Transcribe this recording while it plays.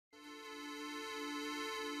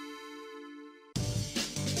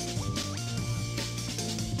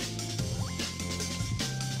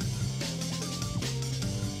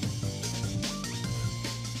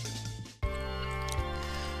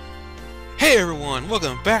Hey everyone,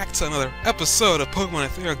 welcome back to another episode of Pokemon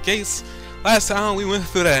Ethereal Gates. Last time we went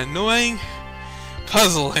through that annoying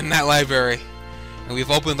puzzle in that library, and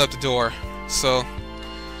we've opened up the door. So,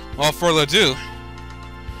 without further ado,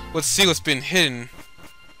 let's see what's been hidden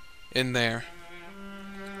in there.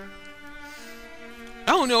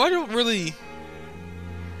 I don't know, I don't really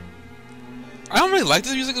like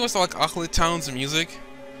this music. It's like awkward tones and music,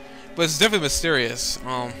 but it's definitely mysterious. It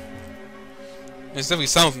definitely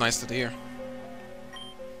sounds nice to hear.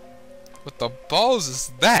 What the balls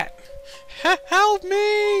is that? Help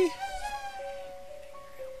me!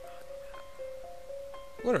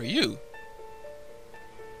 What are you?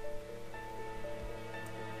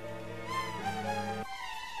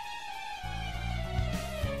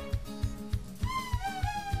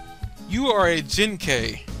 You are a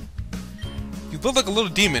Jinkai. You look like a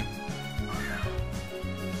little demon.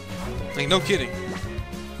 Like, no kidding.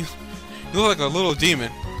 You look like a little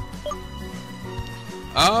demon.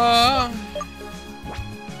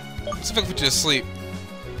 Let's see if I can put you to sleep.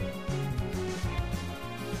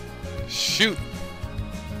 Shoot.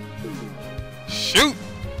 Shoot!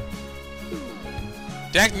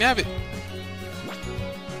 Dag nabbit.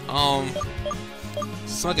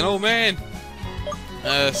 It's like an old man.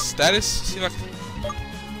 Status? See if I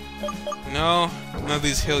can... No, none of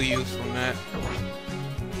these heal you from that.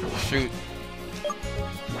 Shoot.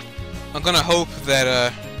 I'm gonna hope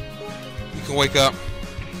that, you can wake up.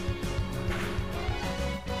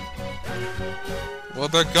 Well,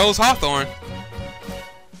 there goes Hawthorne.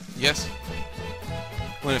 Yes.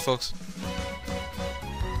 Win it, folks.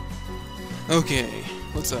 Okay,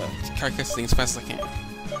 let's catch this thing as fast as I can.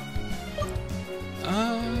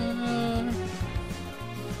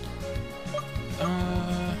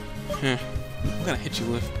 What can I hit you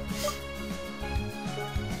with?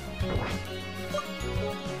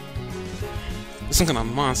 It's some kind of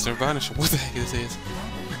monster, but I'm not sure what the heck this is.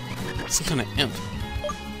 Some kind of imp.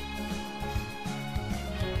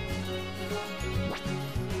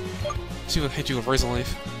 See if I can hit you with Razor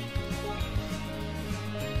Leaf.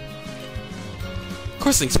 Of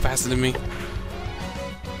course, thing's faster than me.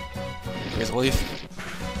 Razor Leaf.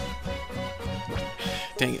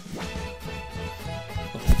 Dang it.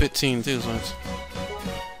 15 too, so it's...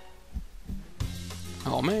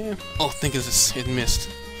 Oh man. Oh, think of this. It missed.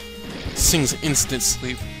 Sings instant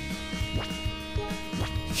sleep.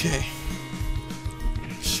 Okay.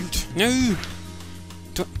 Shoot. No!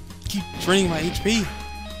 Don't keep draining my HP.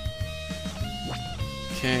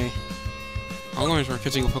 Okay. I'm going to try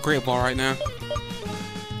catching up a great ball right now.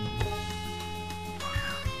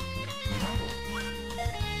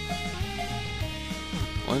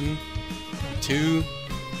 One, two,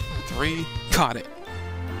 three. Caught it.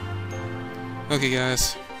 Okay,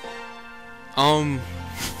 guys.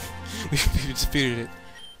 We disputed it,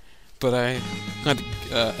 but I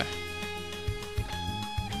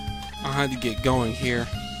had to get going here.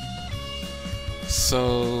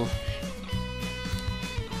 So,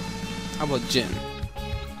 how about Jin?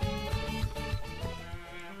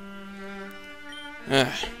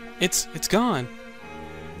 It's gone.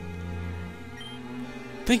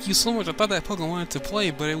 Thank you so much. I thought that Pokemon wanted to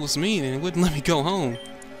play, but it was mean and it wouldn't let me go home.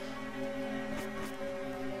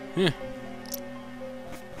 Yeah.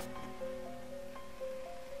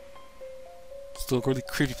 Still a really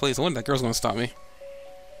creepy place. I wonder if that girl's gonna stop me.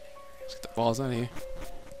 Let's get the balls out of here.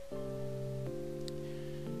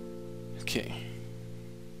 Okay.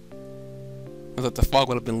 I thought the fog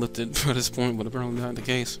would have been lifted at this point, but apparently not the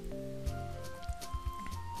case.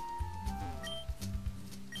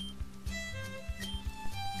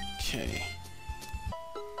 Okay.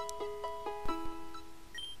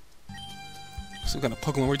 So what kind of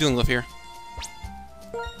Pokemon we're dealing with here?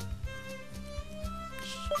 What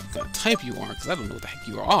kind of type you are, because I don't know what the heck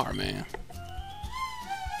you are, man.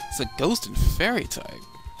 It's a ghost and fairy type.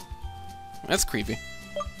 That's creepy.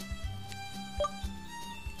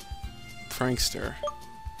 Prankster.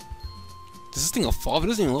 Does this thing evolve? It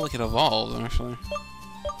doesn't even look like it evolved, actually.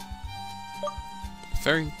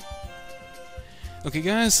 Fairy. Okay,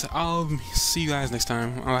 guys, I'll see you guys next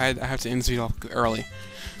time. I have to end this video off early.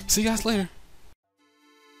 See you guys later.